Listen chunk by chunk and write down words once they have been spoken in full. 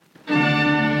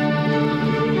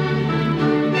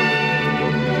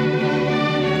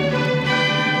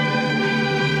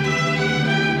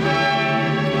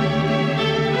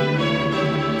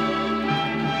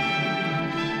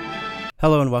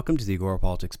Hello and welcome to the Agora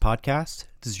Politics Podcast.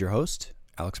 This is your host,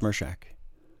 Alex Mershak.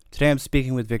 Today I'm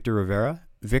speaking with Victor Rivera.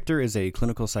 Victor is a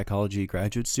clinical psychology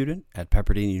graduate student at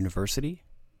Pepperdine University.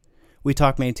 We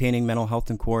talk maintaining mental health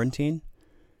in quarantine,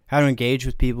 how to engage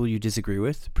with people you disagree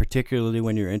with, particularly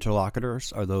when your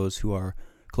interlocutors are those who are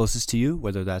closest to you,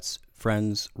 whether that's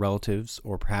friends, relatives,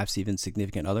 or perhaps even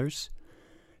significant others,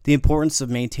 the importance of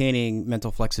maintaining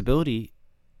mental flexibility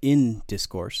in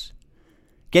discourse,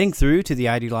 getting through to the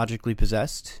ideologically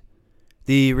possessed,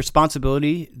 the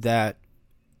responsibility that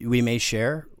we may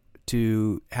share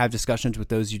to have discussions with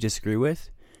those you disagree with,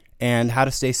 and how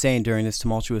to stay sane during this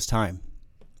tumultuous time.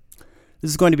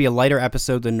 This is going to be a lighter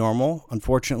episode than normal.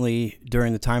 Unfortunately,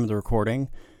 during the time of the recording,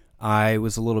 I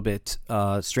was a little bit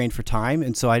strained for time,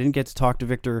 and so I didn't get to talk to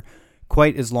Victor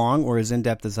quite as long or as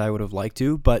in-depth as I would have liked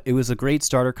to, but it was a great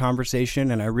starter conversation,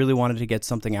 and I really wanted to get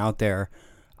something out there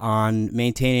on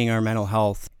maintaining our mental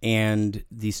health and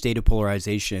the state of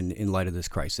polarization in light of this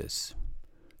crisis.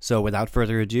 So without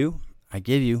further ado, I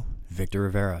give you Victor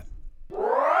Rivera. All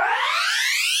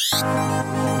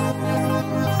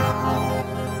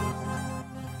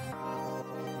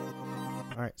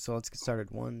right, so let's get started.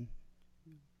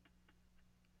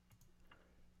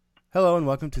 Hello and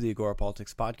welcome to the Agora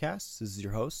Politics Podcast. This is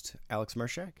your host, Alex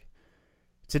Mershak.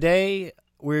 Today,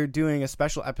 we're doing a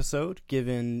special episode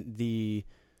given the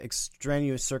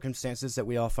extraneous circumstances that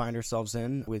we all find ourselves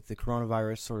in with the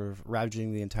coronavirus sort of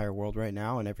ravaging the entire world right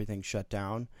now and everything shut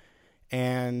down.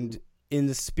 And in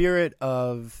the spirit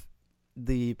of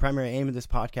the primary aim of this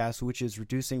podcast, which is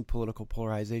reducing political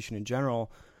polarization in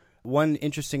general, one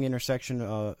interesting intersection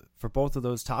for both of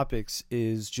those topics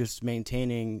is just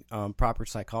maintaining proper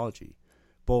psychology,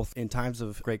 both in times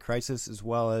of great crisis as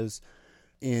well as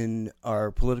in our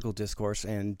political discourse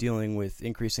and dealing with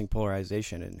increasing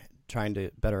polarization and trying to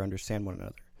better understand one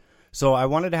another. So I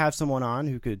wanted to have someone on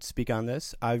who could speak on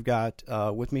this. I've got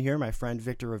with me here my friend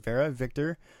Victor Rivera.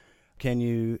 Victor, can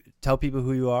you tell people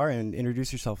who you are and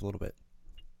introduce yourself a little bit?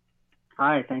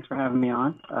 Hi, thanks for having me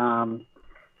on.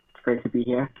 It's great to be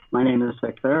here. My name is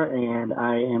Victor, and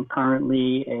I am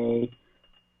currently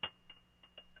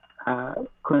a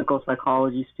clinical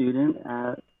psychology student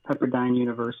at Pepperdine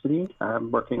University.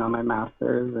 I'm working on my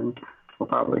master's and will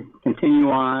probably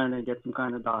continue on and get some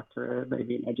kind of doctorate,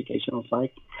 maybe in educational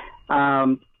psych.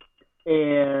 And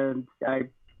I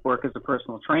work as a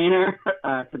personal trainer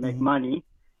to make money,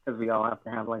 because we all have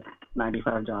to have like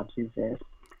 95 jobs these days.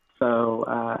 So,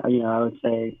 I would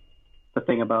say the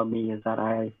thing about me is that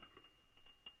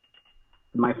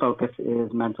my focus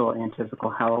is mental and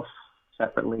physical health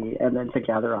separately, and then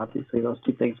together, obviously, those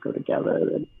two things go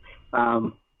together.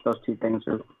 And those two things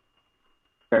are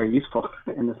very useful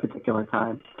in this particular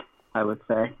time, I would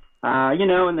say.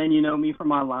 And then me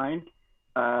from online.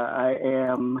 I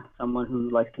am someone who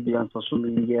likes to be on social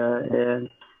media and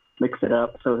mix it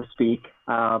up, so to speak.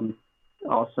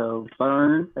 Also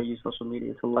learn. I use social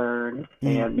media to learn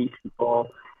and meet people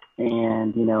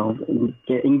and,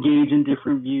 engage in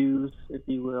different views, if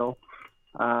you will.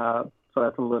 So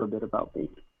that's a little bit about me.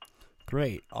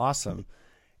 Great. Awesome.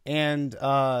 And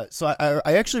so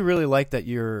I actually really like that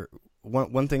you're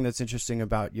one thing that's interesting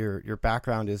about your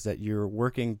background is that you're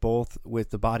working both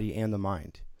with the body and the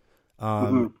mind.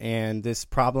 And this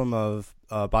problem of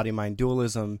body-mind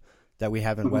dualism that we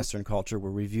have in Western culture,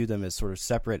 where we view them as sort of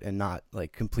separate and not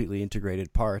like completely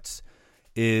integrated parts,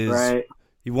 is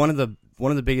one of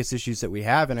the biggest issues that we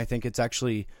have. And I think it's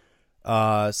actually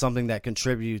something that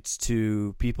contributes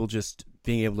to people just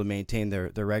being able to maintain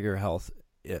their regular health,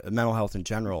 mental health in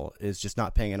general, is just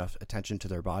not paying enough attention to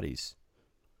their bodies.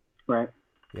 Right.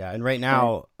 Yeah. And right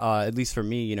now, at least for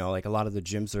me, like a lot of the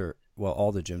gyms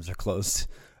all the gyms are closed.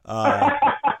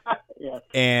 Yes.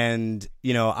 And,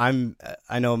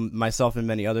 I know myself and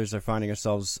many others are finding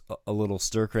ourselves a little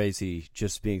stir crazy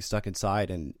just being stuck inside,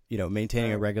 and,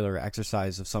 maintaining a regular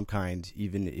exercise of some kind,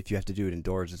 even if you have to do it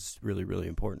indoors, is really, really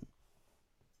important.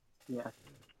 Yes,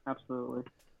 absolutely.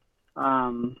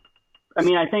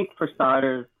 I think for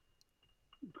starters,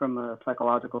 from a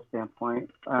psychological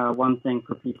standpoint, one thing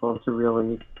for people to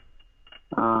really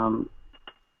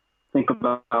think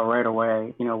about right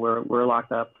away, we're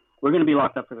locked up. We're going to be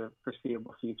locked up for the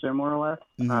foreseeable future, more or less.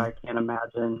 I can't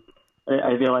imagine.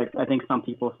 I think some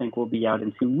people think we'll be out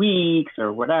in 2 weeks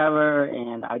or whatever,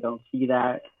 and I don't see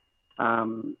that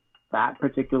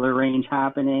particular range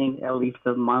happening, at least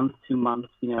a month, 2 months,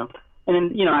 And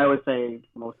then, I would say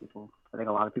I think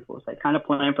a lot of people would say kind of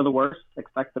plan for the worst,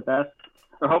 expect the best,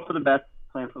 or hope for the best,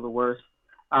 plan for the worst.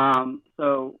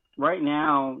 So right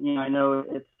now, I know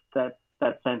it's that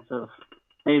sense of,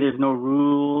 hey, there's no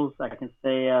rules. I can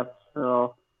stay up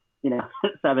till,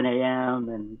 7 a.m.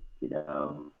 and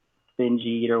binge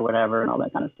eat or whatever and all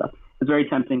that kind of stuff. It's very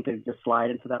tempting to just slide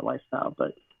into that lifestyle,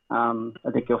 but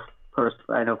I think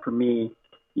I know for me,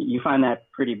 you find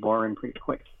that pretty boring pretty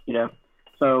quick,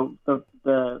 So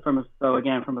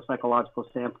again, from a psychological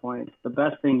standpoint, the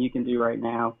best thing you can do right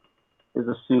now is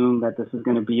assume that this is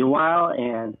going to be a while,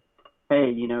 and hey,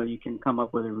 you can come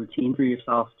up with a routine for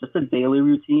yourself, just a daily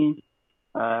routine.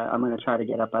 I'm going to try to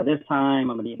get up by this time.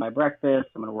 I'm going to eat my breakfast.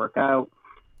 I'm going to work out,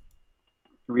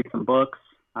 read some books.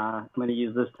 I'm going to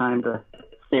use this time to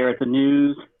stare at the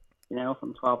news,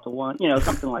 from 12 to 1,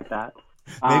 something like that.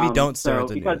 Maybe don't stare at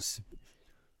the news.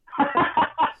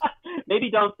 Maybe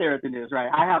don't stare at the news, right?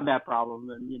 I have that problem,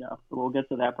 and we'll get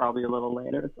to that probably a little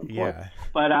later at some point. Yeah.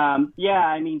 But I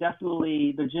mean,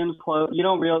 definitely the gym's closed.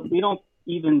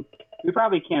 We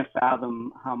probably can't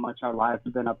fathom how much our lives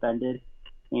have been upended,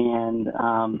 and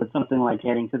but something like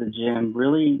getting to the gym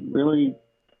really, really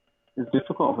is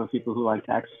difficult for people who like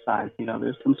to exercise.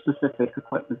 There's some specific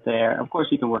equipment there. Of course,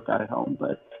 you can work out at home,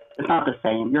 but it's not the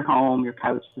same. You're home, your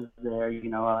couch is there,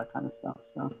 all that kind of stuff.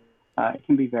 So it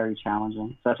can be very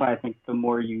challenging. So that's why I think the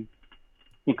more you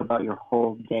think about your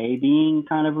whole day being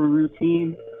kind of a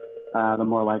routine, the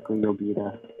more likely you'll be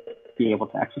to be able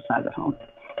to exercise at home.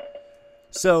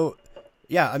 So,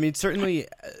 yeah, I mean, certainly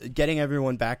getting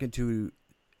everyone back into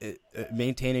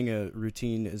maintaining a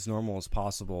routine as normal as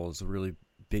possible is a really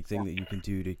big thing that you can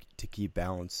do to keep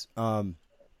balance. In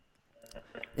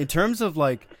terms of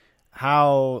like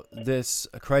how this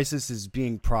crisis is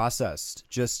being processed,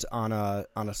 just on a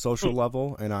social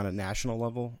level and on a national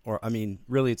level, or I mean,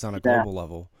 really, it's on a global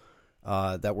level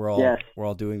that we're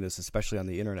all doing this, especially on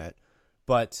the internet.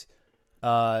 But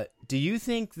do you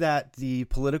think that the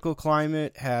political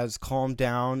climate has calmed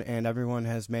down and everyone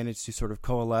has managed to sort of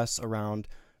coalesce around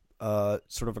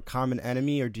sort of a common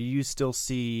enemy, or do you still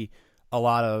see a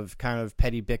lot of kind of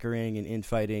petty bickering and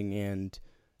infighting and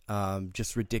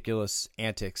just ridiculous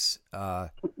antics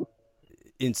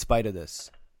in spite of this?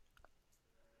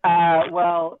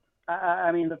 Well,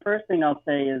 I mean, the first thing I'll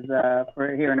say is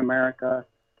for here in America,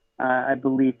 I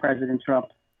believe President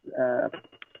Trump's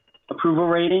approval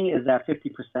rating is at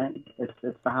 50%. It's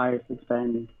the highest it's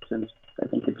been since, I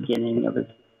think, the beginning of his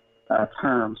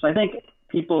term. So I think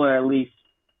people are at least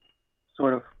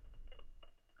sort of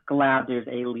glad there's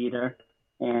a leader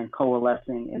and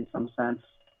coalescing in some sense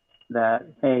that,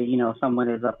 hey, someone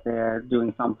is up there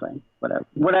doing something,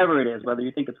 whatever it is, whether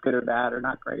you think it's good or bad or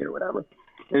not great or whatever.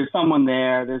 There's someone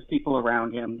there, there's people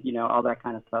around him, all that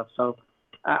kind of stuff. So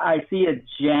I see a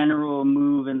general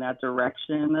move in that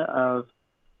direction of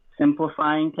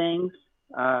simplifying things.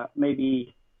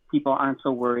 Maybe people aren't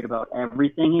so worried about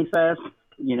everything he says,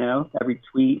 every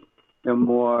tweet. They're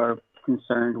more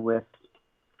concerned with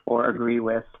or agree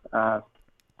with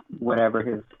whatever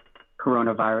his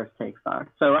coronavirus takes are.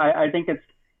 So I think it's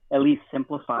at least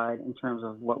simplified in terms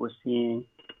of what we're seeing.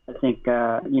 I think,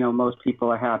 most people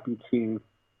are happy to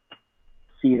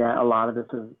see that a lot of this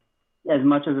is, as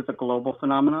much as it's a global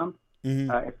phenomenon,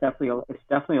 it's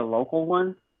definitely a local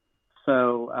one.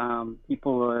 So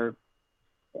people are,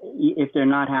 if they're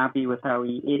not happy with how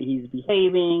he's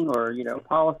behaving or,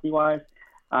 policy-wise,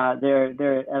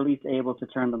 they're at least able to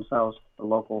turn themselves to the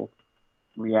local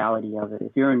reality of it.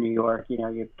 If you're in New York,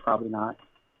 you're probably not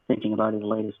thinking about his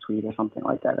latest tweet or something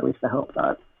like that. At least I hope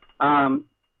not.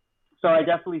 So I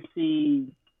definitely see,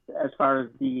 as far as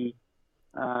the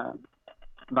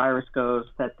virus goes,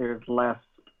 that there's less,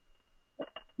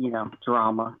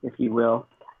 drama, if you will.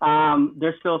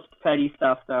 There's still petty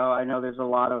stuff, though. I know there's a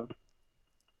lot of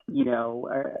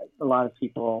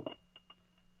people.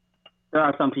 There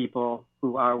are some people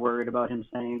who are worried about him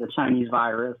saying the Chinese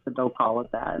virus, and don't call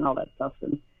it that, and all that stuff.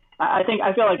 And I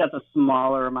feel like that's a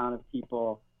smaller amount of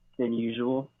people than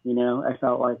usual. I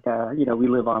felt like, we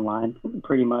live online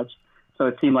pretty much. So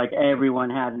it seemed like everyone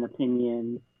had an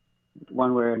opinion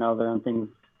one way or another on things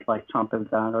like Trump has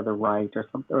done, or the right, or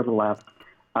something, or the left.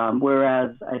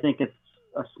 Whereas I think it's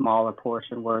a smaller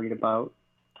portion worried about,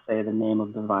 say, the name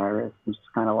of the virus. It's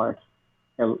just kind of like,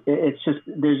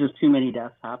 there's just too many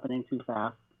deaths happening too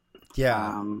fast.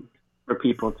 Yeah. For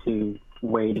people to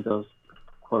wade those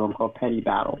quote unquote petty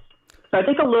battles. So I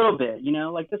think a little bit,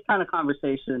 like this kind of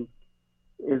conversation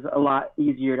is a lot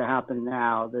easier to happen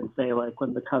now than, say, like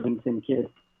when the Covington kids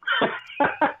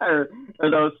or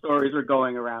those stories were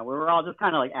going around, where we're all just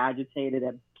kind of like agitated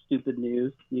at stupid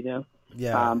news,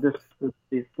 Yeah.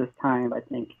 This time, I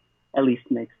think, at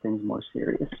least makes things more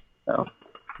serious. So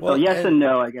Well, so yes and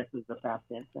no, I guess, is the fast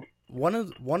answer. One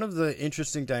of the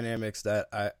interesting dynamics that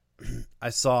I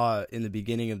saw in the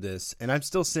beginning of this, and I'm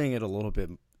still seeing it a little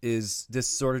bit, is this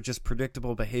sort of just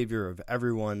predictable behavior of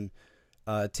everyone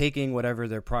taking whatever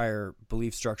their prior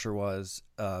belief structure was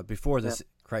before this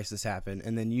crisis happened,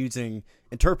 and then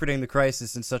interpreting the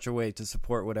crisis in such a way to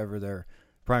support whatever their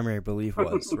primary belief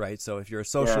was, right? So if you're a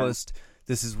socialist,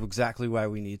 this is exactly why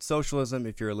we need socialism.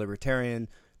 If you're a libertarian,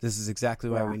 this is exactly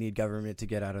why we need government to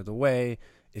get out of the way.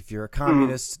 If you're a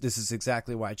communist, this is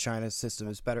exactly why China's system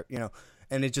is better,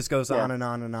 and it just goes on and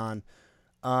on and on.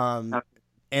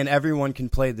 And everyone can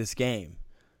play this game.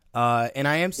 And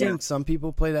I am seeing some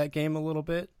people play that game a little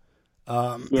bit.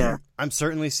 I'm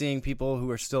certainly seeing people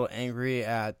who are still angry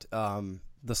at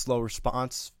the slow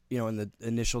response, in the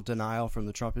initial denial from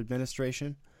the Trump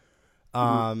administration.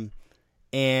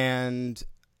 And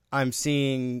I'm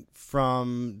seeing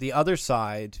from the other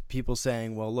side people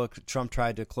saying, well, look, Trump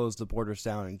tried to close the borders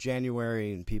down in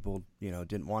January and people,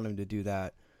 didn't want him to do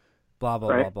that, blah,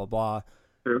 blah, blah, blah, blah.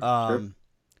 True.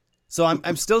 So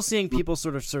I'm still seeing people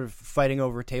sort of fighting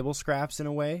over table scraps in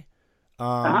a way.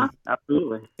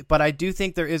 Absolutely. But I do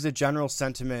think there is a general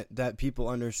sentiment that people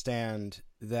understand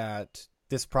that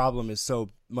this problem is so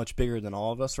much bigger than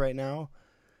all of us right now,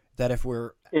 that if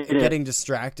we're getting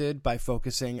distracted by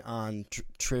focusing on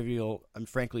trivial and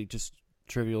frankly just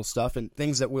trivial stuff and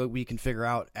things that we can figure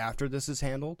out after this is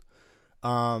handled,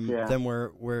 then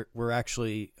we're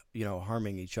actually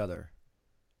harming each other.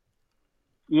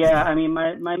 Yeah, I mean,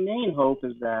 my main hope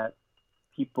is that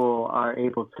people are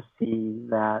able to see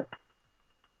that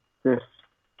this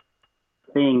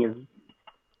thing is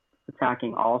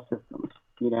attacking all systems.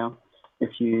 If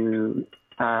you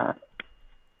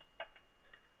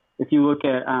look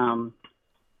at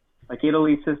like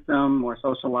Italy's system, more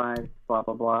socialized, blah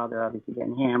blah blah, they're obviously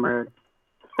getting hammered.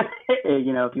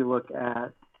 If you look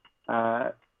at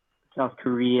South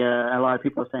Korea, a lot of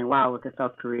people are saying, "Wow, look at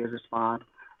South Korea's response."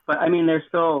 But I mean, they're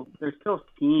still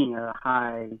seeing a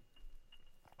high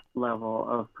level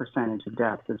of percentage of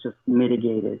deaths. It's just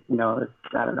mitigated. It's,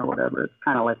 I don't know, whatever. It's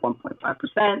kind of like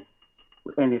 1.5%.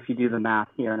 And if you do the math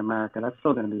here in America, that's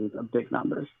still going to be big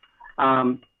numbers.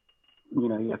 You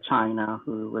have China,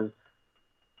 who was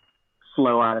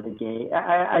slow out of the gate.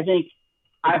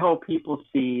 I hope people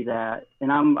see that,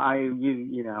 and I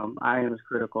am as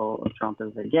critical of Trump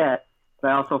as they get, but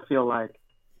I also feel like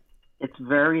it's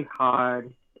very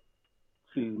hard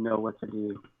to know what to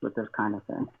do with this kind of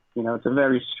thing. It's a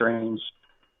very strange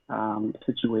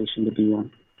situation to be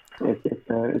in.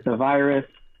 It's a virus.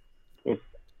 It's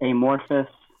amorphous.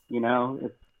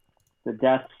 It's the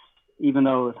deaths, even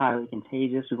though it's highly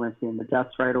contagious, we weren't seeing the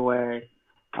deaths right away.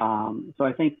 So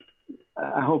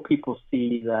I hope people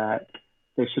see that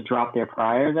they should drop their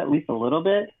priors at least a little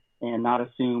bit and not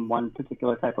assume one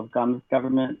particular type of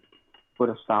government would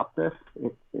have stopped this.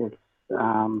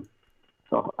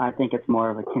 So I think it's more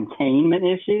of a containment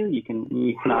issue. You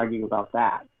can argue about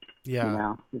that.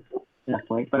 Yeah.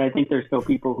 Definitely. But I think there's still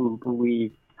people who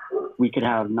believe we could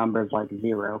have numbers like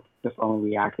 0 if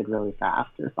only we acted really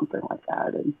fast or something like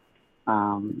that. And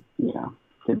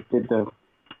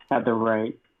had the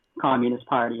right Communist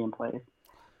Party in place.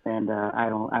 And I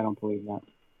don't believe that.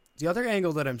 The other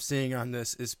angle that I'm seeing on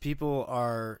this is people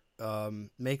are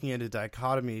making it a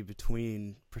dichotomy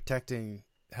between protecting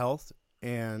health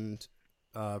and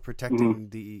protecting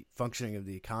the functioning of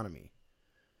the economy.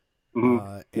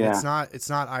 And it's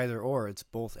not either or, it's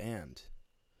both and.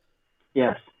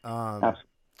 Yes. Absolutely.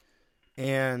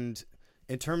 And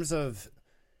in terms of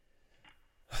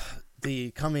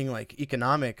the coming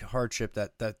economic hardship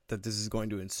that this is going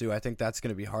to ensue, I think that's going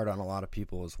to be hard on a lot of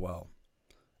people as well.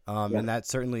 And that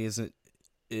certainly isn't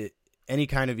any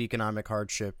kind of economic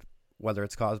hardship, whether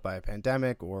it's caused by a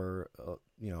pandemic or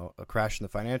a crash in the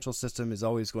financial system, is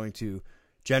always going to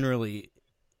generally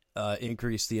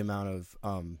increase the amount of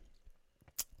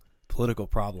political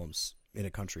problems in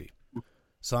a country.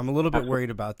 So I'm a little bit worried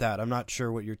about that. I'm not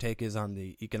sure what your take is on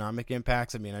the economic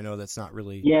impacts. I mean, I know that's not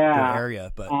really your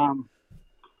area, but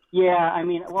I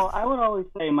mean, well, I would always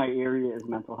say my area is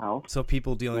mental health. So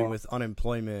people dealing with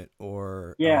unemployment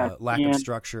or lack of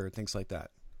structure, things like that.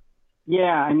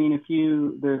 Yeah, I mean,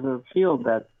 there's a field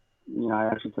that, I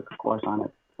actually took a course on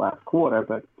it last quarter,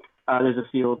 but there's a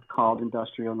field called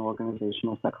industrial and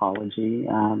organizational psychology.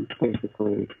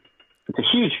 Basically, it's a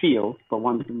huge field, but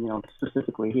one,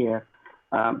 specifically here,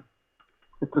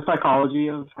 it's the psychology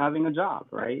of having a job,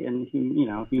 right? And,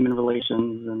 human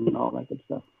relations and all that good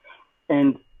stuff.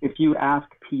 And if you ask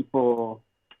people,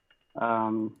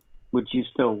 would you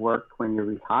still work when you're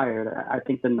retired? I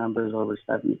think the number is over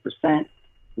 70%.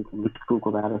 You can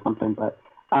Google that or something. But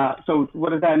so what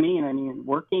does that mean? I mean,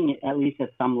 working at least at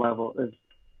some level is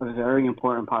a very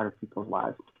important part of people's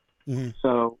lives. Mm-hmm.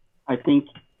 So I think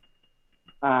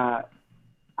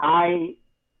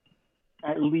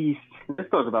at least, this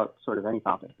goes about sort of any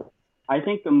topic. I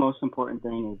think the most important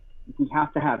thing is we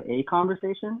have to have a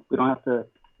conversation. We don't have to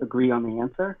agree on the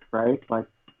answer, right? Like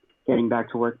getting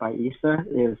back to work by Easter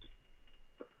is,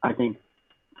 I think,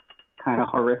 kind of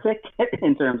horrific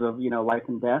in terms of, life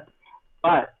and death.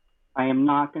 But I am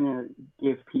not going to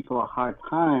give people a hard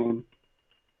time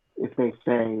if they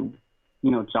say,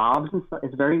 jobs and stuff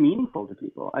is very meaningful to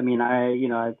people. I mean, I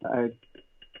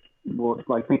will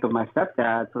like think of my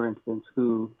stepdad, for instance,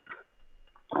 who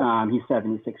he's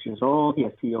 76 years old. He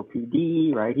has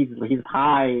COPD, right? He's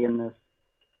high in this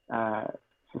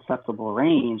susceptible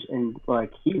range, and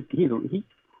like he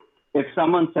if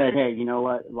someone said, hey, you know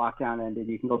what, lockdown ended,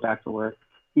 you can go back to work,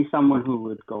 he's someone who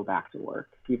would go back to work,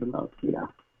 even though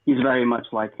he's very much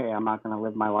like, hey, I'm not going to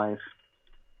live my life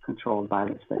controlled by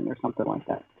this thing or something like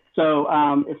that. So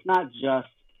it's not just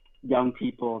young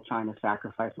people trying to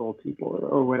sacrifice old people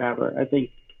or whatever. I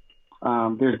think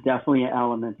there's definitely an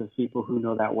element of people who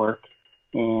know that work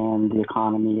and the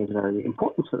economy is very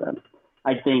important to them.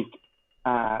 I think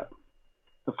the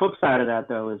flip side of that,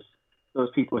 though, is those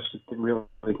people should really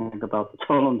think about the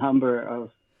total number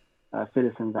of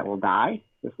citizens that will die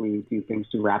if we do things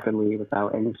too rapidly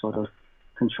without any sort of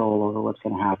control over what's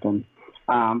going to happen.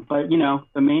 But,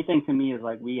 the main thing to me is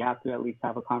like we have to at least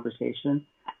have a conversation.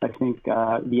 I think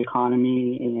the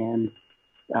economy and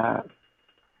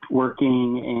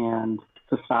working and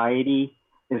society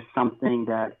is something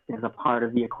that is a part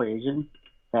of the equation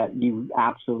that you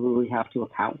absolutely have to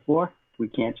account for. We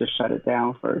can't just shut it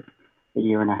down for a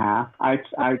year and a half. I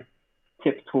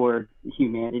tip toward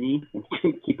humanity and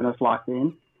keeping us locked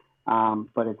in.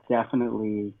 But it's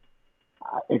definitely,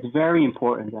 it's very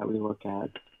important that we look at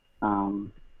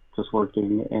just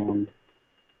working in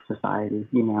society.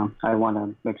 I want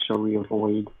to make sure we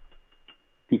avoid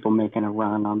people making a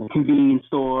run on the convenience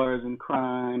stores and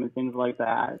crime and things like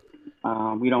that.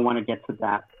 We don't want to get to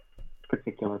that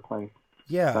particular place.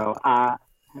 Yeah. So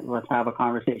let's have a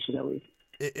conversation at least.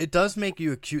 It does make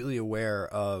you acutely aware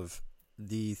of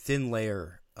the thin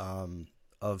layer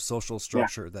of social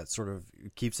structure that sort of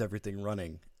keeps everything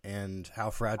running and how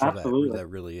fragile that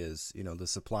really is. The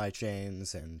supply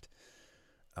chains and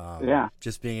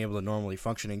just being able to normally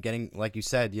function and getting, like you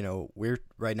said, we're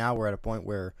at a point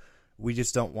where we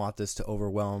just don't want this to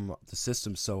overwhelm the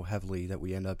system so heavily that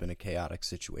we end up in a chaotic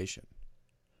situation.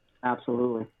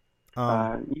 Absolutely.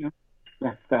 Well,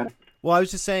 I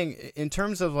was just saying, in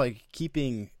terms of like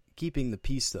keeping the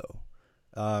peace, though,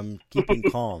 keeping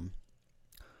calm.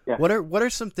 Yeah. What are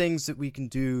some things that we can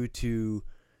do to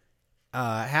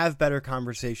have better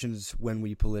conversations when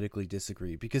we politically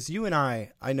disagree? Because you and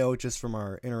I know just from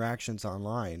our interactions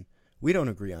online, we don't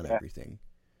agree on everything.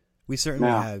 We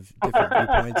certainly have different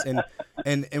viewpoints,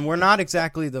 and we're not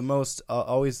exactly the most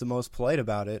always the most polite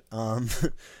about it.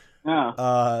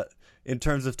 In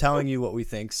terms of telling you what we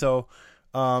think. So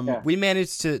we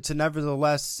managed to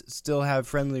nevertheless still have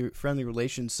friendly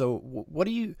relations. So what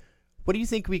do you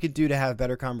think we could do to have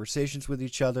better conversations with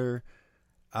each other?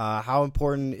 How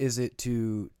important is it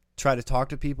to try to talk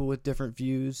to people with different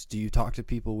views? Do you talk to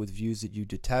people with views that you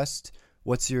detest?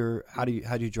 How do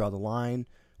you draw the line?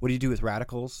 What do you do with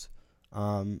radicals?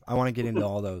 I want to get into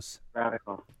all those.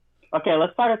 Radical. Okay,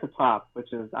 let's start at the top,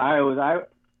 which is I was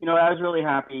really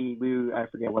happy. I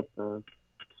forget what the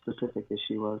specific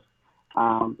issue was,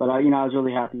 but I was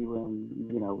really happy when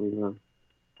we were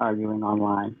arguing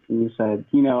online, and you said,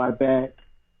 I bet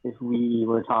if we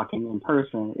were talking in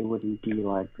person, it wouldn't be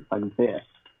like this.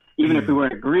 Even if we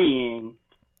weren't agreeing,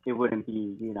 it wouldn't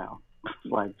be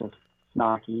like just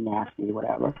snarky, nasty,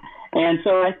 whatever. And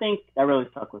so I think that really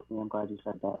stuck with me. I'm glad you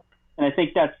said that. And I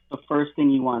think that's the first thing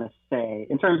you want to say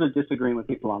in terms of disagreeing with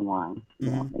people online.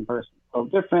 In person, so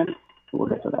different. We'll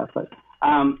get to that, but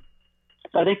so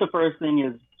I think the first thing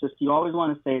is just you always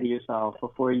want to say to yourself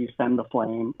before you send the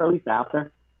flame, or at least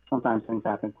after. Sometimes things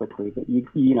happen quickly, but you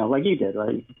like you did,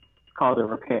 right? It's called a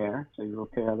repair. So you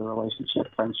repair the relationship,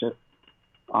 friendship,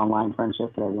 online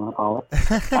friendship, whatever you want to call it.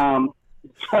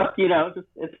 So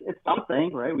it's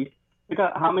something, right? We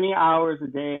got how many hours a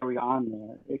day are we on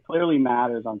there? It clearly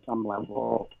matters on some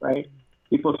level, right?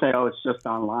 People say, "Oh, it's just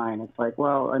online." It's like,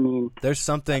 well, I mean, there's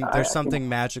something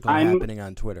magical happening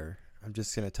on Twitter. I'm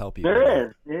just gonna tell people. There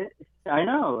is. I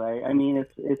know, right? I mean,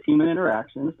 it's human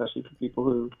interaction, especially for people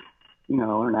who,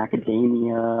 are in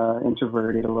academia,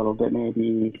 introverted a little bit,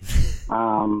 maybe,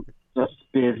 just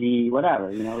busy,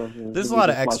 whatever. There's a lot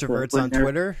of extroverts on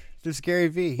Twitter. There's Gary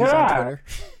Vee. He's on Twitter.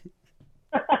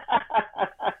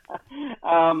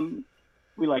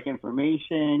 We like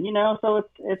information, so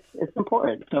it's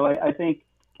important. So I think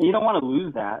you don't want to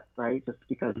lose that, right? Just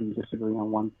because you disagree on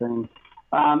one thing.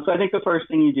 So I think the first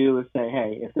thing you do is say,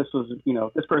 hey, if this was,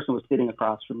 if this person was sitting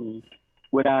across from me,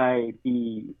 would I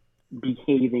be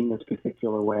behaving this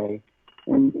particular way?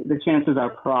 And the chances are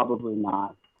probably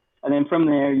not. And then from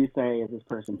there, you say, is this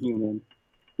person human?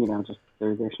 Just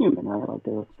they're human, right? Like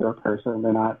they're a person.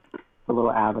 They're not the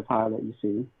little avatar that you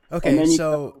see. Okay,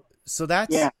 so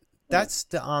that's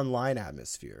the online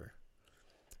atmosphere.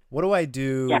 What do I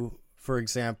do, for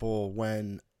example,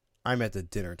 when I'm at the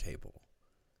dinner table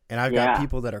and I've got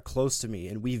people that are close to me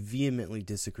and we vehemently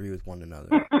disagree with one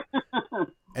another?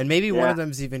 And maybe one of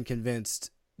them is even convinced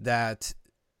that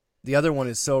the other one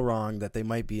is so wrong that they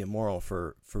might be immoral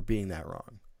for being that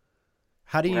wrong.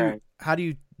 How do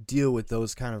you deal with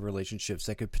those kind of relationships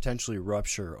that could potentially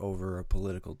rupture over a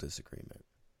political disagreement?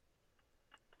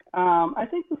 I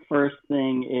think the first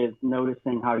thing is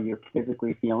noticing how you're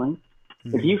physically feeling.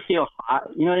 Mm-hmm. If you feel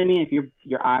hot, you know what I mean? If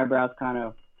your eyebrows kind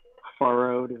of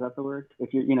furrowed, is that the word?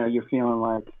 If you're feeling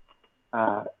like,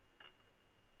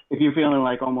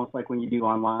 almost like when you do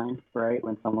online, right?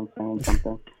 When someone's saying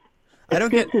something. I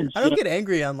don't get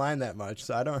angry online that much,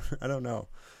 so I don't know.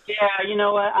 Yeah, you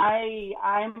know what?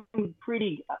 I'm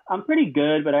pretty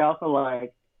good, but I also I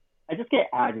just get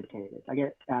agitated. I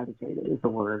get agitated is the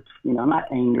word. I'm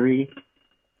not angry.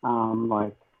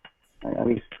 At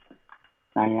least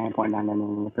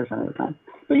 99.99% of the time.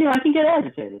 But I can get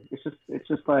agitated. It's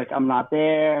just like I'm not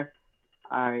there.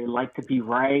 I like to be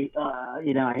right.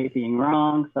 I hate being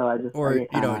wrong. So I just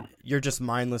you're just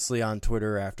mindlessly on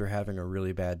Twitter after having a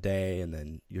really bad day, and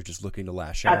then you're just looking to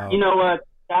lash out. You know what?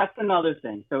 That's another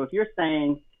thing. So if you're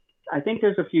saying, I think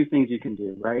there's a few things you can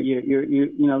do, right?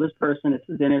 This person, it's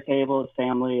a dinner table, it's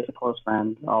family, it's a close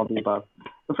friend, all the above.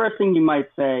 The first thing you might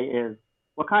say is,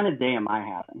 what kind of day am I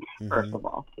having, mm-hmm. first of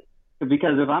all?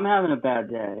 Because if I'm having a bad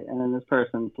day and then this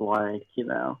person's like,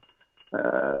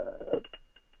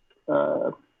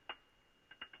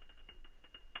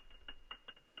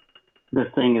 this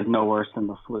thing is no worse than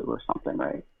the flu or something,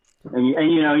 right? And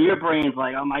your brain's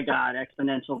like, oh my God,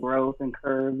 exponential growth and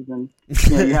curves, and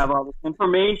you have all this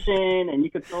information, and you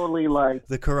could totally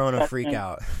the corona freak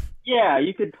out. Yeah,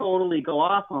 you could totally go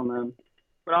off on them,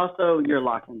 but also you're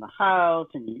locked in the house,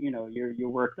 and you're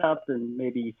worked up, and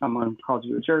maybe someone called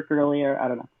you a jerk earlier. I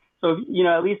don't know. So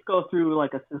at least go through a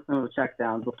system of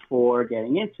checkdowns before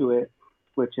getting into it,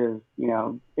 which is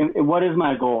what is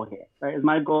my goal here? Right? Is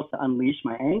my goal to unleash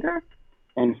my anger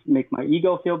and make my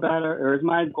ego feel better, or is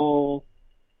my goal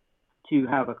to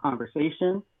have a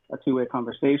conversation, a two-way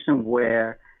conversation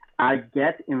where I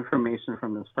get information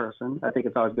from this person? I think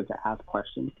it's always good to ask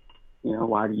questions.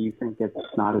 Why do you think it's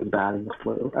not as bad as the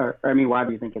flu? Why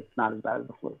do you think it's not as bad as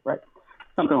the flu, right?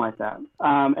 Something like that.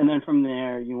 And then from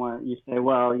there, you say,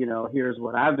 well, here's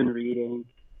what I've been reading,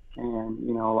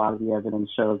 and a lot of the evidence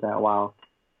shows that while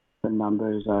the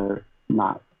numbers are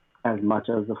not as much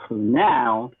as the flu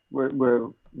now,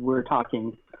 we're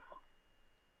talking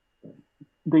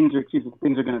things are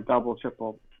going to double,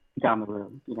 triple down the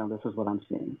road. This is what I'm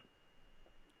seeing.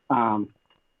 And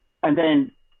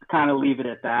then kind of leave it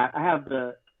at that. I have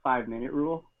the 5-minute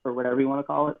rule, or whatever you want to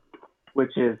call it,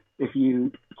 which is if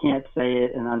you can't say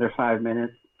it in under 5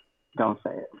 minutes, don't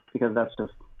say it, because that's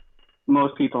just,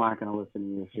 most people aren't going to listen to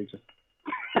you if you're just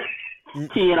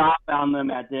teeing off on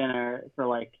them at dinner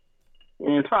for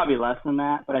and it's probably less than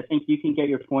that, but I think you can get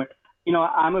your point.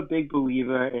 I'm a big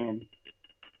believer in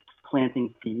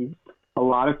planting seeds. A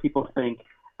lot of people think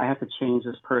I have to change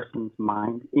this person's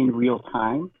mind in real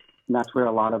time, and that's where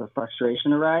a lot of the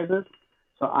frustration arises.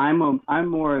 So I'm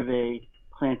more of a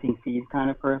planting seeds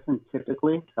kind of person,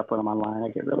 typically. Except when I'm online, I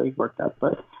get really worked up.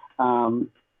 But, I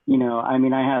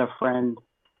had a friend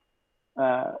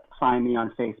find me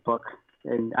on Facebook,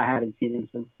 and I hadn't seen him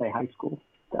since, say, high school,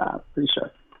 pretty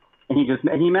sure. And he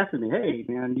messaged me, hey,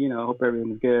 man, hope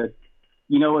everything's good.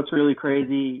 What's really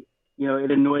crazy,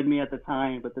 it annoyed me at the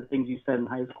time, but the things you said in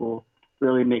high school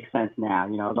really make sense now. I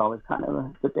was always kind of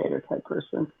a debater type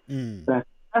person. But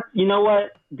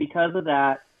what? Because of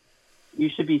that, you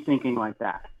should be thinking like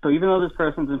that. So even though this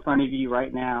person's in front of you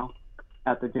right now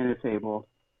at the dinner table,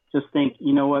 just think,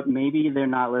 what? Maybe they're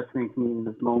not listening to me in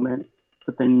this moment,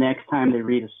 but the next time they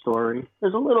read a story,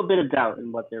 there's a little bit of doubt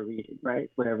in what they're reading, right?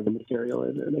 Whatever the material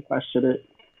is, or they question it.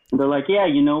 And they're like, yeah,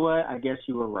 you know what? I guess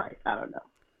you were right. I don't know.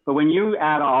 But when you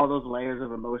add all those layers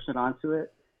of emotion onto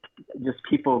it, just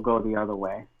people go the other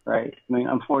way, right?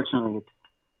 Unfortunately,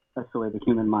 that's the way the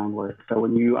human mind works. So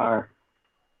when you are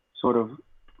sort of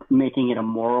making it a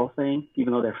moral thing,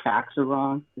 even though their facts are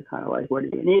wrong, you're kind of like, what are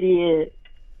you, an idiot?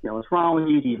 What's wrong with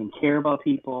you? Do you even care about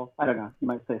people? I don't know. You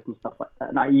might say some stuff like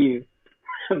that. Not you.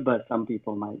 But some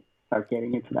people might start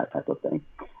getting into that type of thing.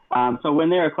 So when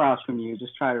they're across from you,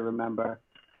 just try to remember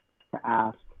to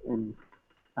ask and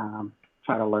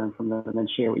try to learn from them and then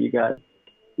share what you got,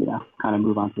 kind of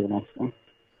move on to the next thing.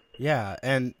 Yeah,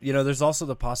 and there's also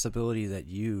the possibility that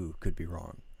you could be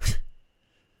wrong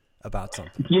about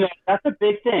something. That's a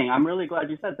big thing. I'm really glad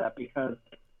you said that because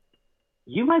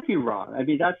you might be wrong. I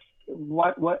mean, that's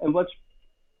what's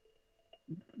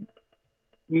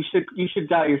you should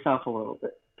doubt yourself a little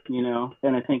bit,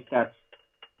 and I think that's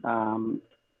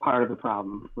part of the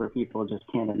problem where people just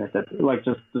can't admit that. Like,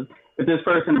 just if this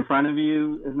person in front of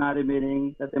you is not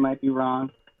admitting that they might be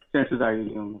wrong, chances are you're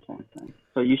doing the same thing.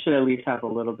 So you should at least have a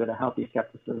little bit of healthy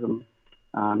skepticism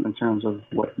in terms of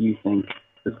what you think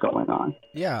is going on.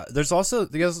 Yeah, there's also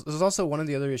one of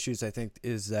the other issues, I think,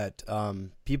 is that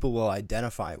people will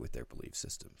identify with their belief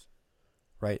systems,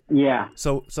 right? Yeah.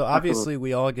 So obviously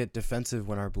we all get defensive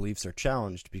when our beliefs are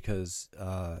challenged because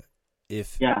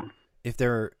if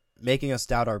they're making us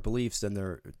doubt our beliefs, then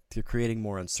they're creating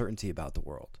more uncertainty about the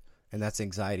world, and that's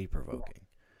anxiety provoking.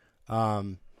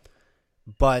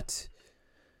 But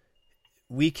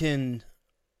we can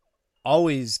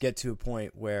always get to a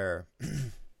point where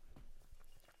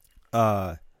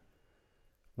our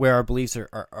beliefs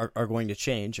are going to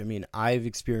change. I mean, I've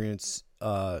experienced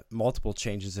multiple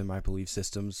changes in my belief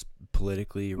systems,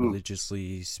 politically,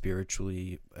 religiously,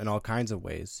 spiritually, in all kinds of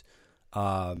ways.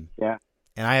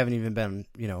 And I haven't even been,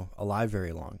 alive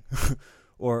very long,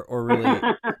 or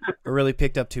really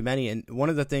picked up too many. And one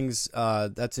of the things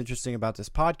that's interesting about this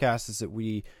podcast is that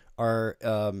we are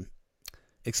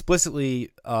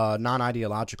explicitly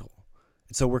non-ideological,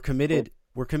 and so we're committed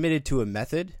to a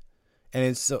method. And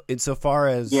insofar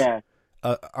as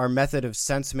our method of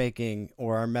sense making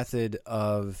or our method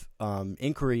of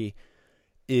inquiry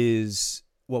is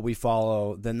what we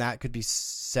follow, then that could be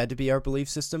said to be our belief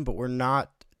system. But we're not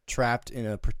trapped in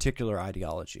a particular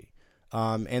ideology.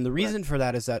 And the reason for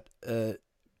that is that,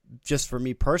 just for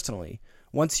me personally,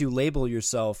 once you label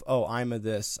yourself, oh, I'm a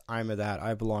this, I'm a that,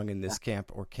 I belong in this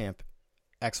camp or camp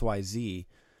XYZ,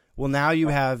 well, now you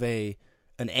have an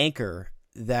anchor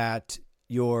that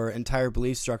your entire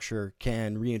belief structure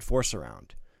can reinforce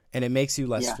around, and it makes you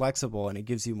less flexible, and it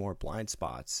gives you more blind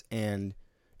spots. And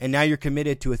now you're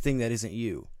committed to a thing that isn't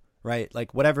you, right?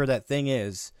 Like whatever that thing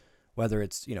is, whether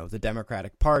it's, the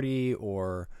Democratic Party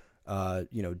or,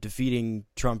 defeating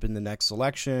Trump in the next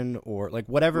election or like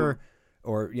whatever,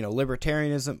 or,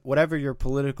 libertarianism, whatever your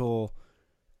political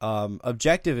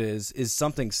objective is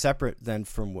something separate than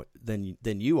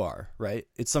you are, right?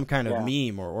 It's some kind of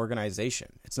meme or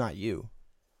organization. It's not you.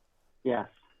 Yes.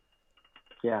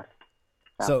 Yes.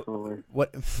 Absolutely. So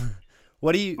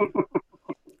what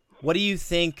do you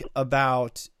think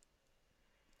about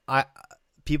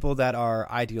people that are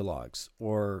ideologues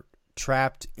or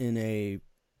trapped in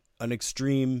an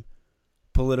extreme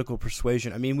political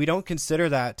persuasion? I mean, we don't consider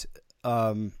that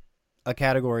a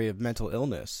category of mental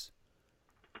illness,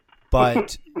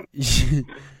 but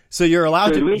so you're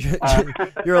allowed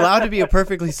you're allowed to be a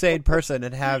perfectly sane person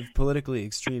and have politically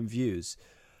extreme views.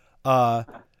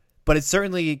 But it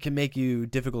certainly can make you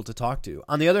difficult to talk to.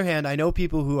 On the other hand, I know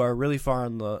people who are really far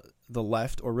on the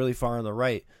left or really far on the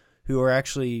right who are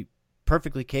actually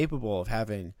perfectly capable of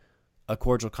having a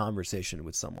cordial conversation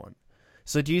with someone.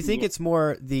 So do you think it's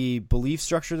more the belief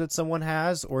structure that someone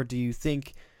has, or do you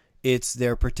think it's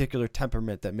their particular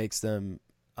temperament that makes them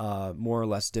more or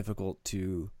less difficult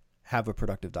to have a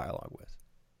productive dialogue with?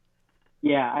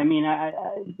 Yeah, I mean,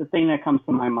 the thing that comes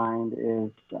to my mind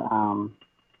is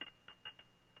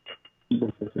this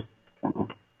is just kind of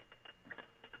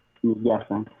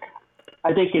guessing.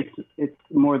 I think it's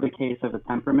more the case of a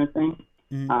temperament thing.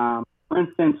 Mm-hmm. For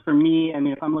instance, for me, I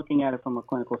mean, if I'm looking at it from a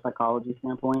clinical psychology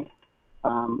standpoint,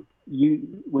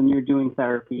 when you're doing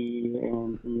therapy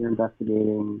and you're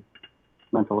investigating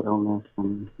mental illness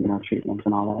and treatments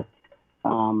and all that,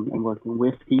 and working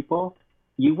with people,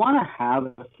 you want to have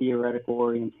a theoretical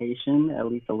orientation at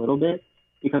least a little bit,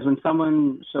 because when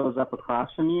someone shows up across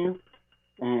from you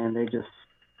and they just,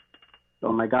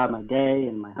 oh my God, my day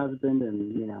and my husband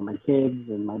and my kids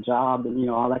and my job and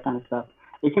all that kind of stuff,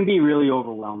 it can be really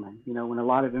overwhelming. When a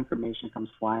lot of information comes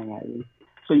flying at you.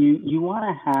 So you want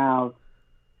to have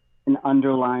an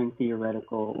underlying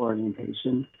theoretical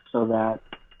orientation so that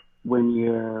when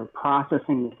you're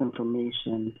processing this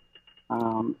information,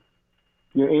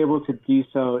 you're able to do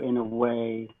so in a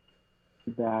way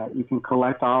that you can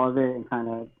collect all of it and kind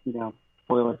of,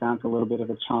 boil it down to a little bit of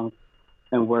a chunk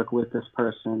and work with this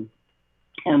person,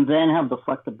 and then have the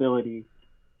flexibility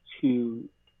to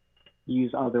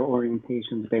use other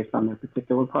orientations based on their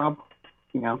particular problem.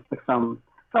 Like some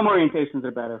orientations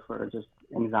are better for just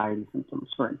anxiety symptoms,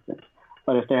 for instance.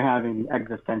 But if they're having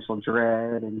existential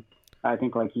dread, and I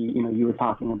think like you were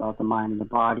talking about the mind and the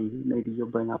body, maybe you'll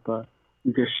bring up a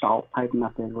Gestalt type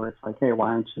method where it's like, hey, why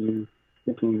aren't you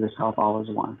thinking of yourself all as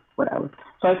one, whatever.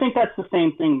 So I think that's the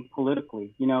same thing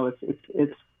politically.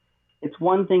 It's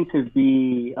one thing to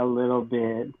be a little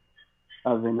bit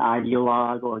of an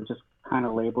ideologue or just kind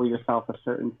of label yourself a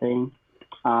certain thing.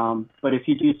 But if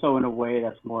you do so in a way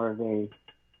that's more of a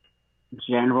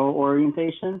general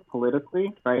orientation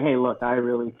politically, right? Hey, look, I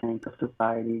really think a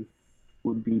society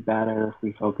would be better if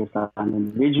we focused on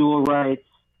individual rights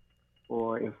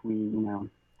or if we,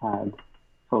 had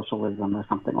socialism or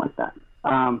something like that.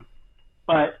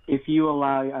 But if you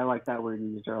allow, I like that word you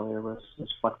used earlier, which is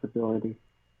flexibility.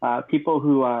 People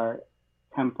who are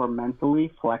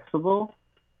temperamentally flexible,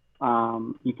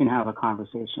 you can have a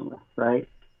conversation with, right?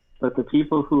 But the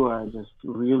people who are just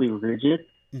really rigid,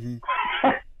 Mm-hmm.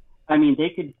 I mean,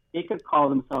 they could call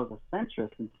themselves a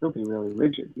centrist and still be really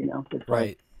rigid, It's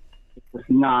Right. Like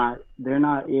they're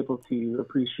not able to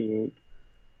appreciate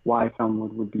why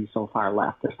someone would be so far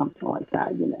left or something like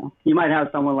that, You might have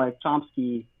someone like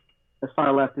Chomsky, as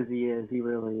far left as he is, he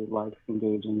really likes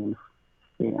engaging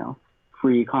in,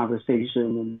 free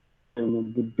conversation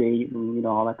and debate and,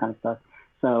 all that kind of stuff.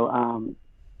 So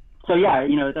yeah,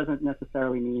 it doesn't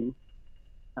necessarily mean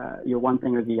you're one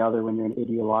thing or the other when you're an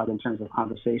ideologue in terms of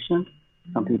conversation.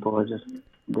 Some people are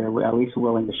they're at least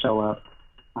willing to show up.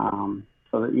 So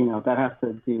that, that has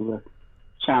to do with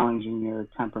challenging your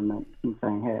temperament and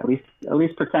saying, hey, at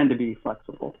least pretend to be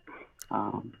flexible.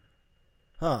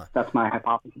 That's my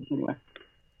hypothesis anyway.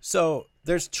 So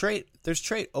there's trait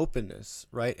openness,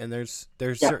 right? And there's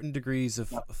certain degrees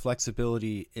of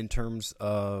flexibility in terms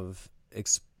of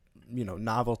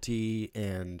novelty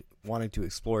and wanting to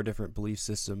explore different belief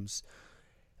systems.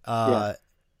 And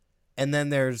then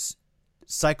there's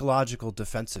psychological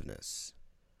defensiveness.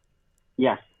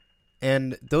 Yes.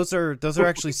 And those are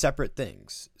actually separate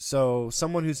things. So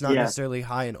someone who's not necessarily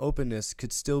high in openness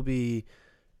could still be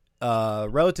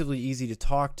relatively easy to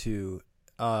talk to,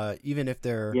 even if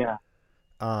they're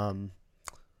low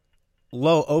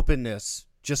openness,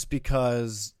 just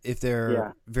because if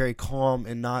they're very calm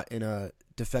and not in a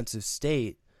defensive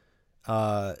state.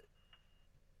 So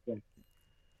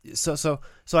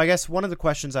I guess one of the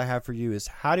questions I have for you is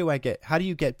how do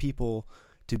you get people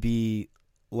to be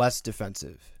less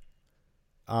defensive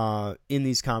in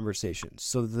these conversations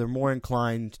so that they're more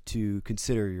inclined to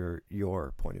consider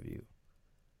your point of view?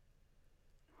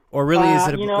 Or really is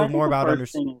it more about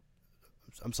understanding?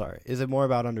 I'm sorry. Is it more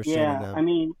about understanding them? I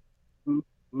mean,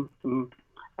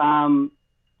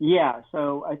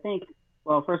 so I think,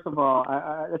 well, first of all,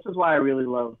 this is why I really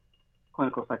love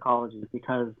clinical psychology,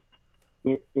 because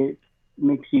it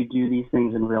makes you do these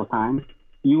things in real time.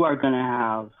 You are going to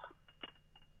have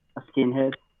a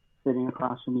skinhead sitting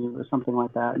across from you or something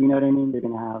like that. You know what I mean? You're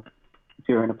going to have, if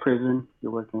you're in a prison,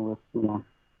 you're working with,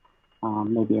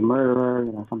 maybe a murderer,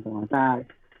 something like that,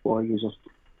 or you're just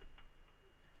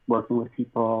working with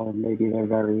people and maybe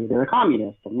they're a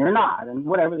communist and you're not, and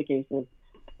whatever the case is.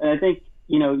 And I think,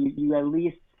 you at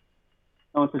least,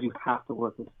 no one says you have to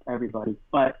work with everybody,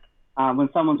 but when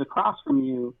someone's across from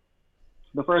you,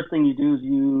 the first thing you do is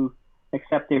you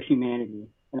accept their humanity.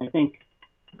 And I think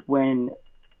when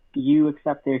you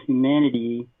accept their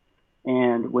humanity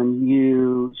and when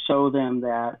you show them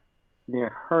that they're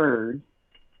heard,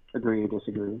 agree or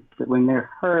disagree, but when they're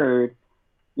heard,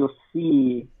 you'll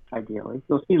see, ideally,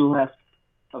 less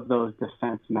of those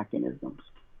defense mechanisms.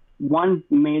 One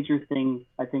major thing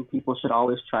I think people should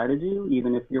always try to do,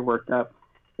 even if you're worked up,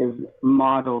 is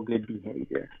model good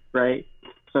behavior, right?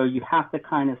 So you have to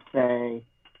kind of say,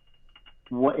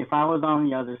 what if I was on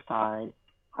the other side?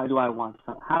 How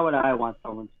would I want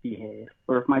someone to behave?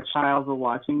 Or if my child were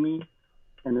watching me,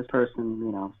 and this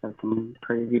person, said some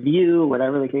crazy view,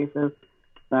 whatever the case is,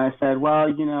 then I said, well,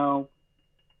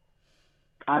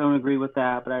 I don't agree with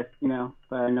that, but I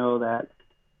know that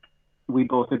we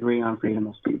both agree on freedom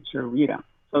of speech, or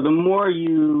So the more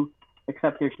you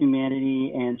accept their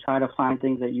humanity and try to find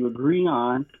things that you agree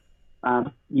on,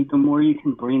 the more you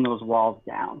can bring those walls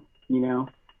down.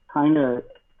 Kind of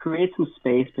create some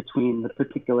space between the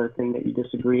particular thing that you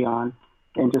disagree on,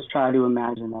 and just try to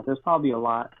imagine that there's probably a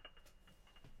lot,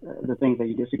 the things that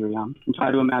you disagree on, and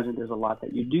try to imagine there's a lot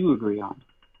that you do agree on.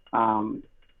 So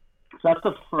that's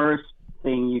the first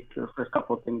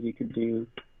couple of things you could do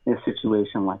in a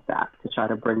situation like that, to try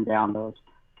to bring down those,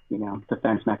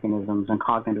 defense mechanisms and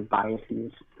cognitive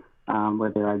biases,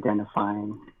 where they're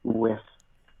identifying with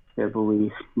their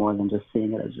belief more than just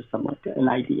seeing it as just an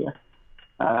idea.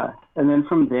 And then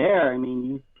from there, I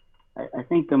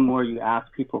think the more you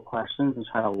ask people questions and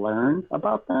try to learn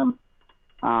about them,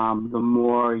 the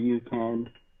more you can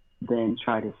then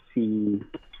try to see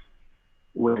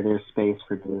where there's space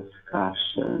for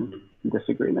discussion,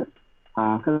 disagreement.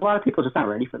 Because a lot of people are just not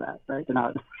ready for that, right? They're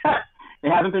not. They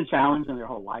haven't been challenged in their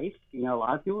whole life. You know, a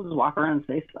lot of people just walk around and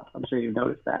say stuff. I'm sure you've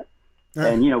noticed that.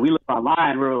 And, you know, we look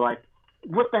online, we're like,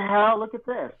 what the hell? Look at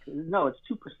this. No, it's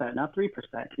 2%, not 3%.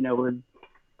 You know, we're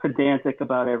pedantic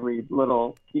about every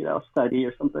little, you know, study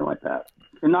or something like that.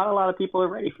 And not a lot of people are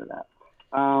ready for that.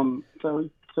 So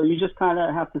you just kind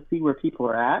of have to see where people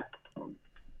are at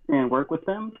and work with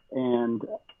them and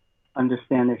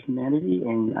understand their humanity.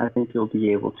 And I think you'll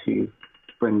be able to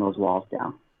bring those walls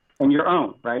down. And your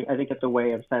own, right? I think it's a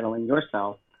way of settling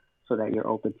yourself so that you're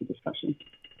open to discussion.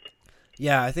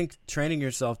 Yeah, I think training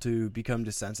yourself to become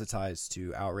desensitized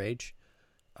to outrage,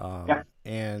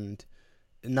 and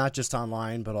not just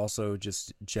online, but also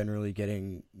just generally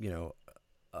getting, you know,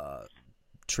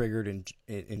 triggered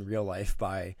in real life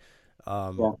by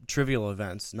trivial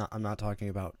events. I'm not talking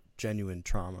about genuine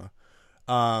trauma.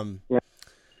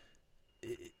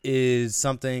 Is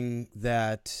something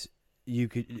that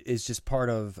is just part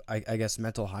of, I guess,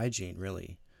 mental hygiene,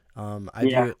 really.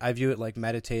 I view it like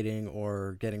meditating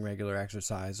or getting regular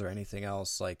exercise or anything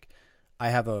else. Like, I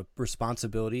have a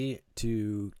responsibility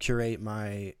to curate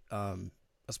my,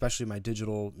 especially my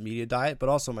digital media diet, but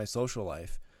also my social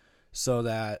life, so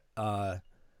that I'm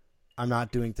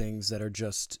not doing things that are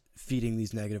just feeding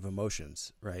these negative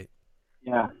emotions, right?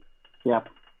 Yeah.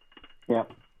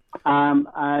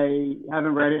 I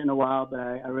haven't read it in a while, but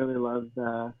I really love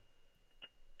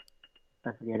I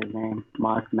forget his name,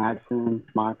 Mark Madsen.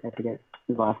 I forget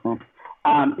his last name.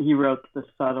 He wrote The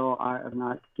Subtle Art of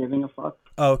Not Giving a Fuck.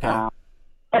 Oh, okay.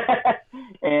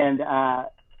 And I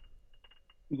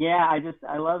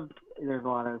love, there's a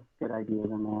lot of good ideas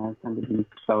in there. They tend to be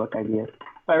stoic ideas.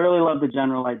 But I really love the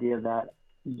general idea that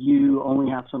you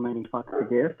only have so many fucks to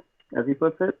give, as he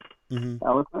puts it,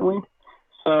 eloquently.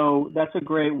 So that's a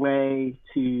great way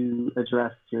to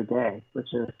address your day,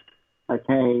 which is like,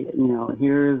 hey, you know,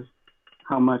 here's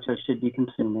how much I should be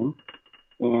consuming.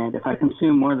 And if I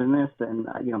consume more than this, then,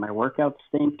 you know, my workouts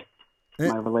stink.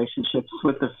 My relationships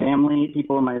with the family,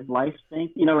 people in my life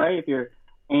stink. You know, right? If you're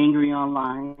angry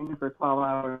online for 12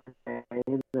 hours a day,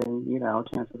 then, you know,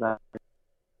 chances are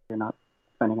you're not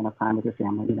spending enough time with your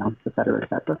family, you know, et cetera, et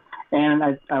cetera. And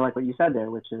I like what you said there,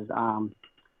 which is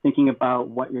thinking about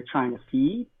what you're trying to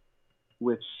feed,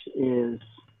 which is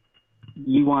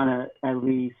you want to at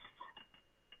least,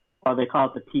 well, they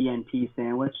call it the PNP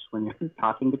sandwich when you're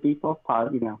talking to people,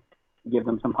 you know, give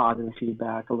them some positive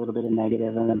feedback, a little bit of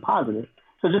negative, and then positive.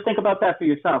 So just think about that for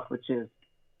yourself, which is,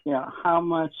 you know, how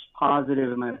much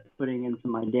positive am I putting into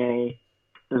my day?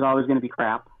 There's always going to be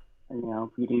crap, you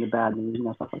know, feeding the bad news, you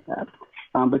know, stuff like that.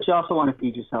 But you also want to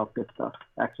feed yourself good stuff,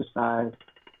 exercise,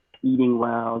 eating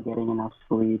well, getting enough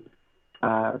sleep,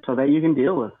 so that you can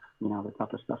deal with, you know, the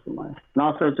tougher stuff in life. And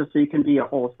also just so you can be a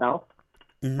whole self,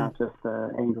 not just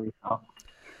an angry self.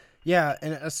 Yeah,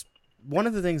 and one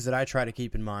of the things that I try to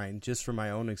keep in mind, just from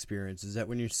my own experience, is that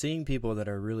when you're seeing people that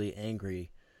are really angry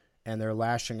and they're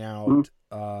lashing out,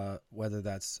 whether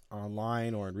that's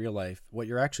online or in real life, what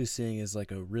you're actually seeing is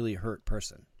like a really hurt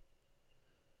person.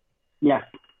 Yeah.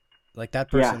 Like that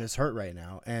person is hurt right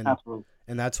now. And absolutely.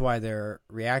 And that's why they're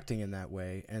reacting in that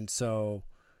way. And so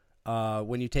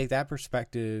when you take that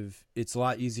perspective, it's a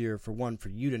lot easier for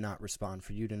you to not respond,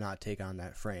 for you to not take on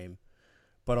that frame,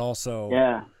 but also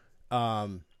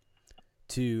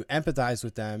to empathize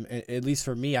with them. At least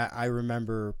for me, I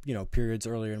remember, you know, periods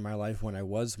earlier in my life when I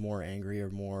was more angry or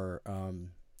more,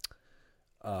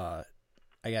 I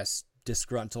guess,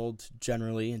 disgruntled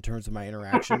generally in terms of my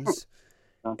interactions.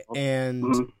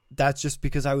 And that's just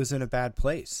because I was in a bad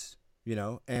place, you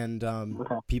know, and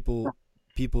people,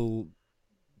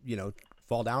 you know,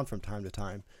 fall down from time to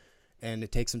time, and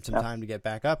it takes them some time to get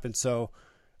back up. And so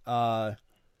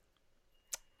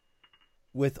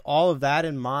with all of that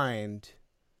in mind,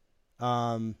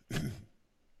 we're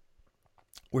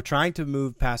trying to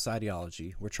move past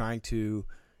ideology. We're trying to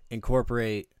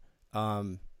incorporate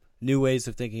new ways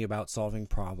of thinking about solving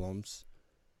problems.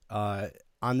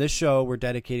 On this show, we're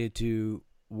dedicated to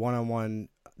one-on-one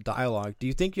dialogue. Do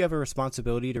you think you have a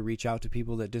responsibility to reach out to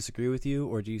people that disagree with you,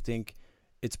 or do you think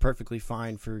it's perfectly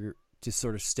fine to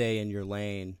sort of stay in your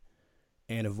lane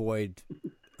and avoid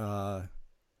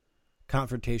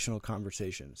confrontational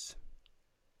conversations?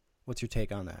 What's your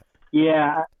take on that?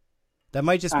 Yeah. That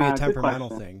might just be a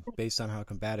temperamental thing based on how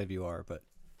combative you are, but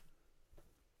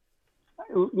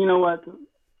you know what?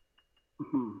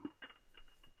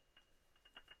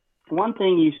 One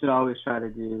thing you should always try to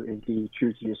do is be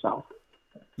true to yourself.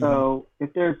 So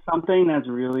if there's something that's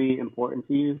really important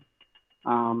to you,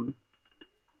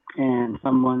 and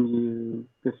someone you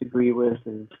disagree with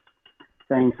is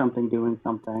saying something, doing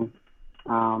something,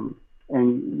 and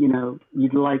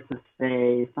you'd like to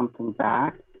say something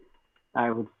back, I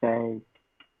would say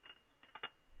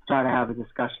try to have a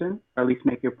discussion, or at least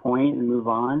make your point and move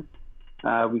on.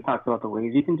 We talked about the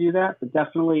ways you can do that, but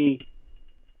definitely,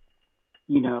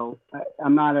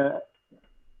 I'm not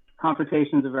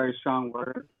confrontation is a very strong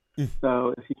word.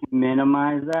 So if you can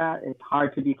minimize that, it's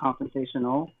hard to be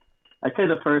confrontational. I'd say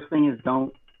the first thing is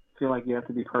don't feel like you have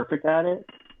to be perfect at it.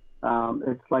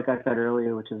 It's like I said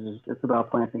earlier, which is it's about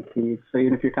planting seeds. So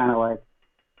even if you're kind of like,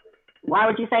 why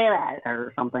would you say that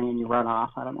or something, and you run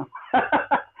off, I don't know.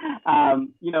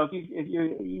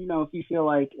 If you feel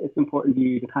like it's important to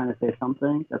you to kind of say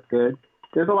something, that's good.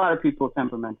 There's a lot of people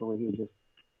temperamentally who just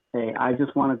say, I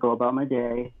just want to go about my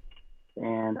day,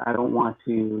 and I don't want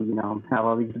to, have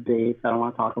all these debates. I don't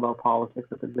want to talk about politics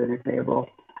at the dinner table.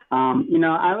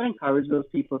 I would encourage those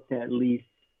people to at least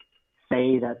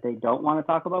say that they don't want to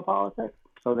talk about politics,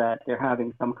 so that they're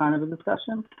having some kind of a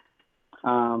discussion,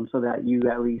 so that you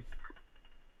at least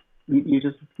you're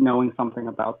just knowing something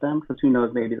about them, because who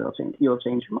knows, maybe you'll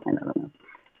change your mind. I don't know.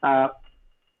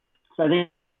 So I think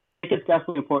it's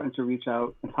definitely important to reach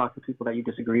out and talk to people that you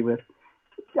disagree with.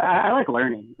 I like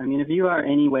learning. I mean, if you are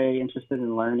any way interested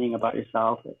in learning about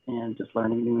yourself and just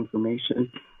learning new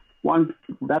information,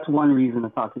 that's one reason to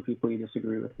talk to people you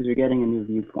disagree with, because you're getting a new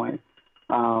viewpoint,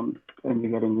 and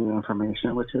you're getting new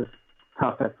information, which is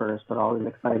tough at first, but always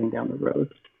exciting down the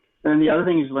road. And then the other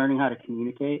thing is learning how to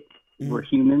communicate. We're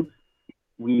humans.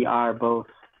 We are both,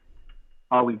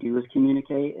 all we do is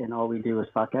communicate, and all we do is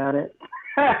suck at it.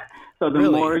 So the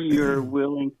Really? more you're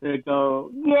willing to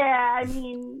go,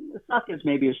 suck is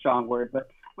maybe a strong word, but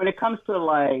when it comes to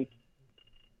like,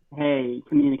 hey,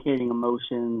 communicating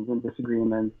emotions and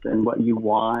disagreements and what you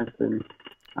want, and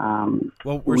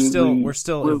well, we're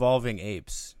still evolving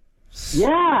apes. Yeah,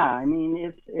 I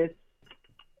mean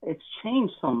it's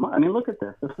changed so much. I mean, look at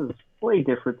this. This is way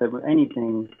different than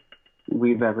anything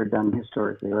we've ever done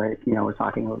historically, right? We're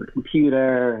talking over the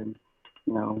computer and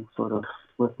sort of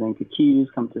listening to cues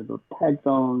come through the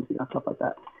headphones, stuff like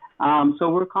that. So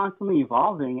we're constantly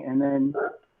evolving, and then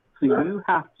so you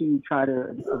have to try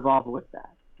to evolve with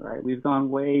that, right? We've gone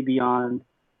way beyond,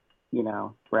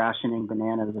 rationing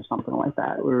bananas or something like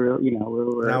that. We're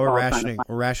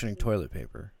rationing toilet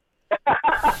paper.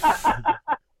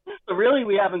 So really,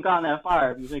 we haven't gone that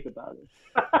far if you think about it.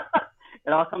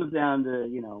 It all comes down to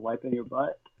wiping your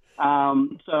butt.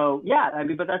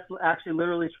 But that's actually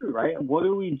literally true, right? What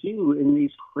do we do in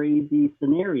these crazy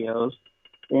scenarios?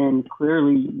 And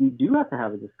clearly, you do have to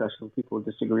have a discussion with people who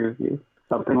disagree with you.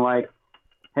 Something like,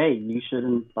 hey, you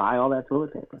shouldn't buy all that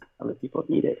toilet paper. Other people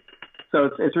need it. So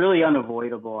it's really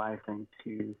unavoidable, I think,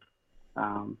 to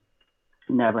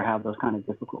never have those kind of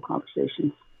difficult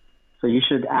conversations. So you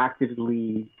should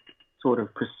actively sort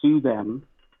of pursue them,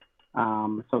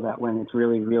 so that when it's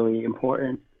really, really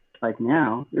important, like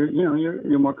now,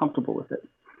 you're more comfortable with it.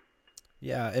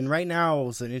 Yeah, and right now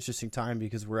is an interesting time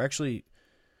because we're actually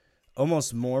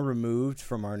almost more removed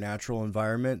from our natural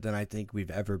environment than I think we've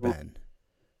ever been.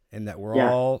 And that we're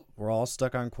all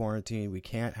stuck on quarantine. We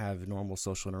can't have normal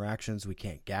social interactions. We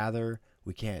can't gather.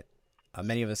 We can't.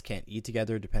 Many of us can't eat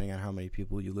together, depending on how many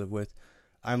people you live with.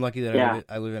 I'm lucky that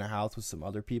I live in a house with some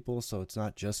other people, so it's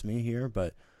not just me here.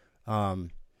 But a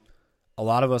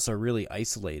lot of us are really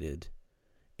isolated,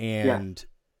 and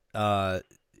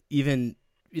even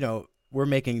we're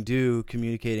making do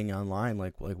communicating online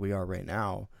like we are right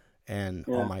now. And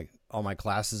all my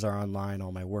classes are online.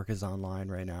 All my work is online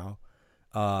right now.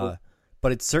 But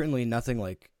it's certainly nothing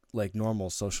like normal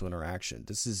social interaction.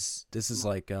 This is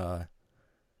like,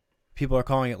 people are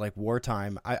calling it like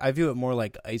wartime. I view it more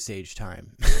like Ice Age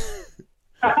time.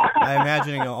 I'm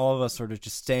imagining all of us sort of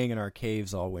just staying in our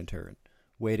caves all winter and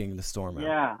waiting the storm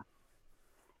out.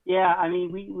 Yeah. I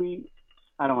mean, we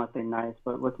I don't want to say nice,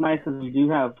 but what's nice is we do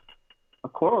have a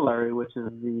corollary, which is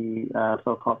the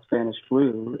so-called Spanish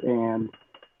flu. And,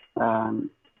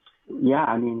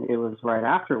 I mean, it was right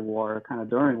after war, kind of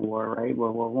during war, right?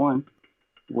 World War One,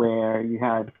 where you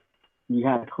had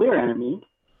a clear enemy,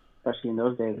 especially in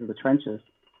those days of the trenches.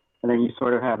 And then you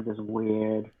sort of have this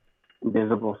weird,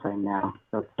 invisible thing now.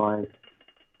 So it's like,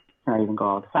 can I even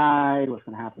go outside? What's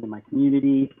going to happen in my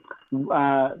community?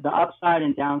 The upside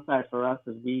and downside for us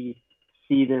is we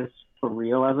see this for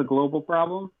real as a global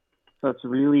problem. So it's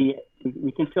really,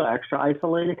 we can feel extra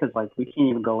isolated because we can't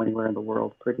even go anywhere in the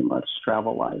world pretty much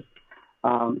travel-wise.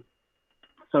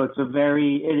 So it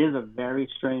is a very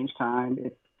strange time.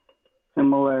 It's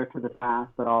similar to the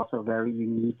past, but also very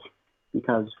unique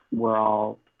because we're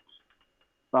all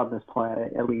of this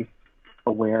planet, at least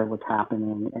aware of what's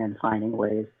happening and finding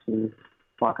ways to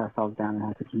lock ourselves down and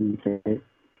have to communicate.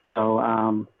 So,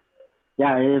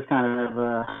 yeah, it is kind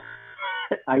of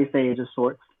I say age of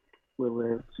sorts, where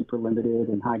we're super limited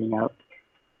and hiding out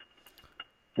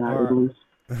in our igloos.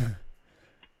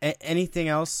 Anything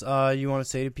else you want to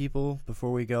say to people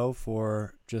before we go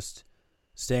for just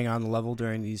staying on the level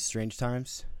during these strange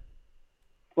times?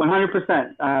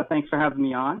 100%. Thanks for having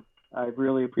me on. I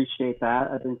really appreciate that.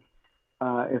 I think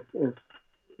if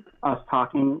us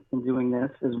talking and doing this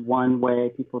is one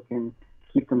way people can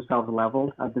keep themselves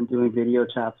leveled. I've been doing video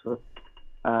chats with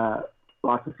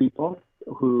lots of people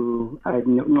who I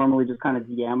normally just kind of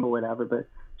DM or whatever, but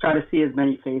try to see as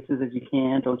many faces as you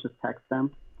can. Don't just text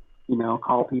them.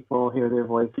 Call people, hear their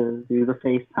voices, do the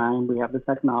FaceTime. We have the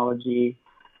technology.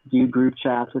 Do group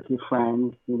chats with your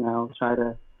friends. Try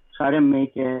to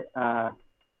make it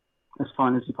as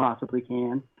fun as you possibly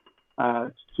can.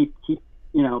 Keep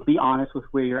be honest with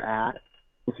where you're at.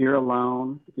 If you're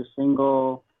alone, if you're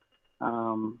single,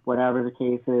 whatever the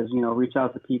case is, reach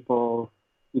out to people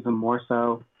even more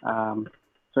so.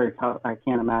 Very tough. I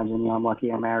can't imagine. I'm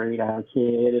lucky I'm married, I have a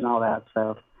kid and all that,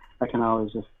 so I can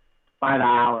always just by the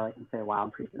hour I can say, wow, I'm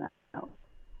freaking out.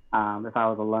 If I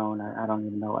was alone, I don't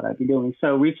even know what I'd be doing.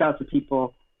 So reach out to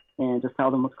people and just tell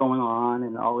them what's going on,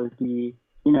 and always be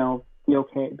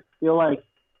okay. Feel like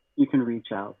you can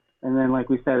reach out. And then, like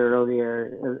we said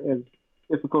earlier, as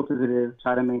difficult as it is,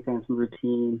 try to maintain some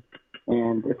routine.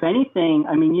 And if anything,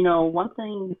 one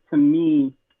thing to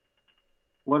me,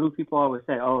 what do people always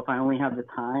say? Oh, if I only have the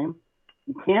time.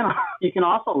 You can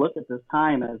also look at this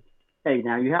time as, hey,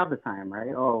 now you have the time,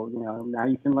 right? Oh, now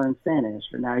you can learn Spanish,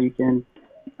 or now you can,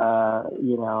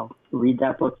 read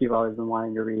that book you've always been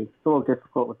wanting to read. It's a little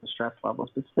difficult with the stress levels,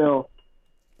 but still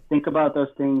think about those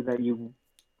things that you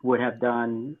would have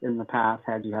done in the past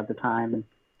had you had the time, and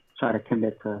try to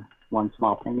commit to one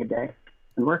small thing a day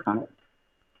and work on it.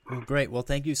 Well, great. Well,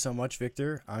 thank you so much,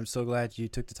 Victor. I'm so glad you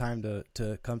took the time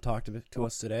to come talk to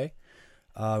us today.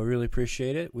 We really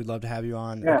appreciate it. We'd love to have you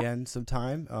on again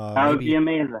sometime. That would be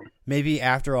amazing. Maybe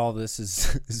after all this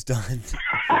is done,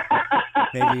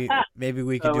 maybe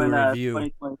we could do a review.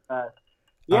 2025.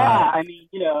 Yeah,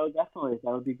 definitely.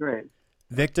 That would be great.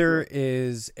 Victor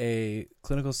is a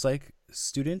clinical psych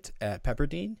student at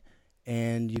Pepperdine,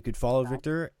 and you could follow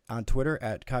Victor on Twitter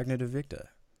at CognitiveVicta.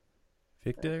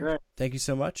 Victor, thank you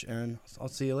so much, and I'll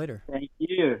see you later. Thank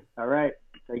you. All right.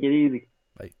 Take it easy.